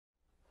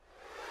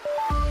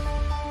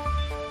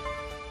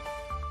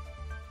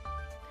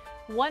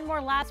One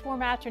more last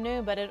warm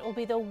afternoon, but it will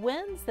be the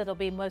winds that will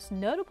be most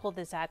notable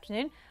this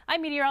afternoon.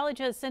 I'm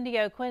meteorologist Cyndee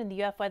in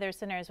the UF Weather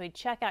Center. As we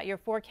check out your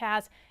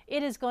forecast,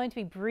 it is going to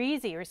be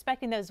breezy. We're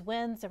expecting those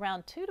winds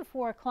around 2 to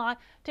 4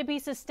 o'clock to be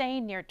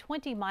sustained near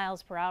 20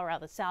 miles per hour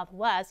out of the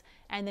southwest,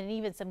 and then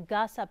even some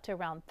gusts up to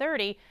around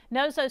 30.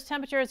 Notice those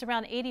temperatures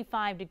around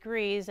 85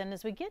 degrees. And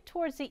as we get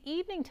towards the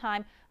evening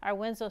time, our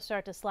winds will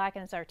start to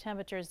slacken as our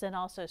temperatures then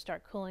also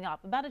start cooling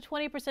off. About a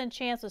 20%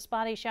 chance of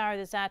spotty shower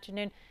this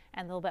afternoon,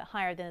 and a little bit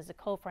higher than as the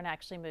cold front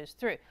actually moves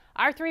through.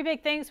 Our three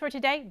big things for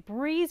today: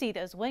 breezy,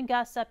 those wind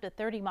gusts up to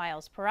 30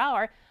 miles per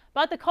hour.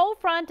 But the cold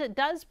front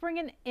does bring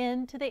an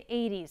end to the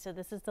 80s. So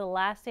this is the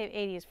last day of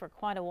 80s for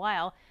quite a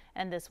while.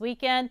 And this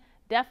weekend,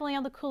 definitely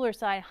on the cooler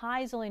side,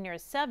 highs only near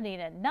 70,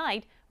 and at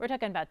night, we're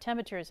talking about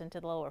temperatures into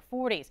the lower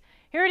 40s.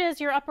 Here it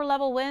is, your upper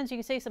level winds. You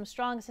can see some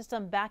strong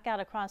system back out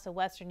across the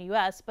western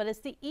U.S., but it's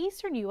the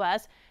eastern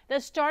U.S.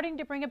 that's starting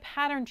to bring a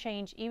pattern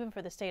change even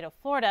for the state of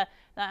Florida.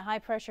 That high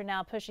pressure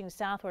now pushing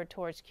southward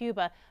towards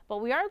Cuba,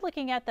 but we are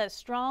looking at that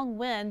strong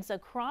winds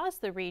across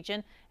the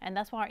region, and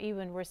that's why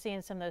even we're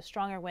seeing some of those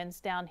stronger winds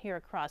down here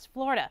across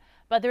Florida.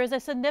 But there is a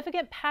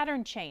significant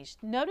pattern change.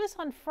 Notice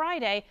on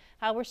Friday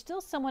how we're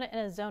still somewhat in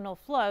a zonal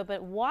flow,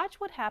 but watch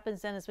what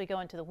happens then as we go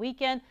into the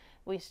weekend.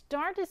 We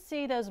start to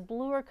see those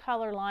bluer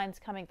color lines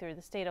coming through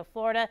the state of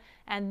Florida,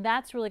 and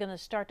that's really going to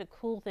start to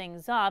cool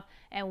things off.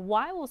 And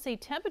why we'll see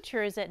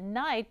temperatures at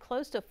night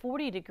close to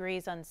 40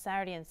 degrees on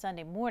Saturday and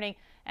Sunday morning.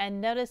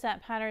 And notice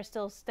that pattern is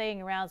still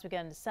staying around as we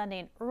get into Sunday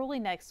and early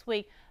next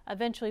week.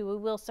 Eventually, we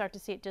will start to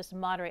see it just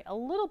moderate a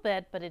little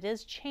bit, but it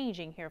is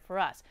changing here for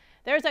us.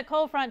 There's that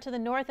cold front to the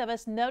north of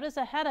us. Notice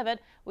ahead of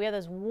it, we have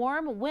those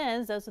warm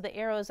winds. Those are the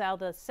arrows out of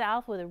the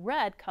south with a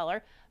red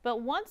color.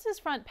 But once this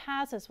front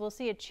passes, we'll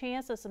see a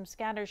chance of some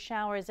scattered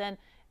showers in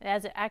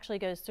as it actually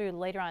goes through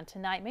later on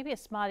tonight. Maybe a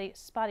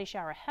spotty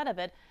shower ahead of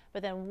it.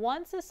 But then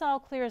once this all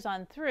clears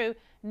on through,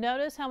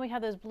 notice how we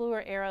have those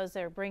bluer arrows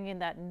that are bringing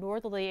that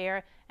northerly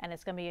air, and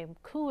it's going to be a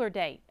cooler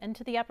day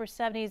into the upper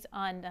 70s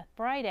on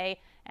Friday,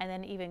 and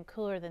then even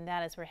cooler than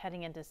that as we're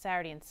heading into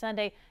Saturday and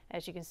Sunday.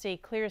 As you can see,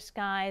 clear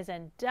skies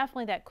and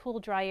definitely that cool,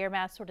 dry air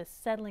mass sort of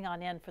settling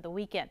on in for the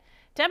weekend.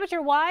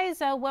 Temperature-wise,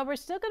 well, we're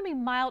still going to be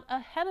mild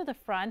ahead of the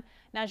front.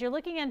 Now, as you're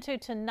looking into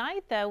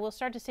tonight, though, we'll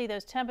start to see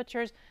those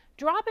temperatures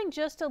dropping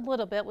just a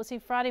little bit. We'll see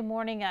Friday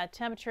morning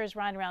temperatures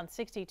right around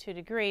 62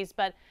 degrees.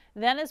 But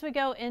then as we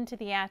go into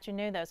the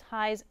afternoon, those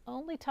highs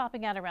only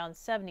topping out around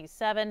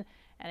 77.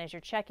 And as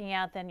you're checking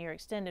out then your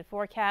extended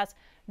forecast,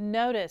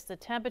 notice the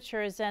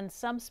temperatures in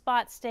some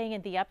spots staying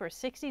in the upper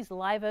 60s,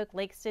 Live Oak,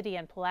 Lake City,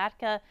 and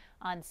Palatka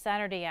on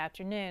Saturday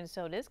afternoon.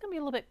 So it is going to be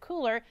a little bit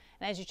cooler.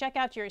 And as you check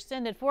out your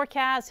extended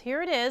forecast,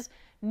 here it is.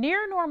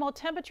 Near normal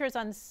temperatures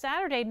on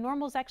Saturday.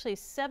 Normal is actually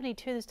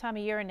 72 this time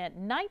of year, and at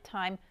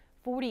nighttime,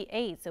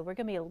 48. So we're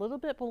going to be a little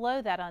bit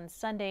below that on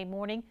Sunday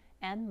morning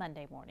and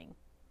Monday morning.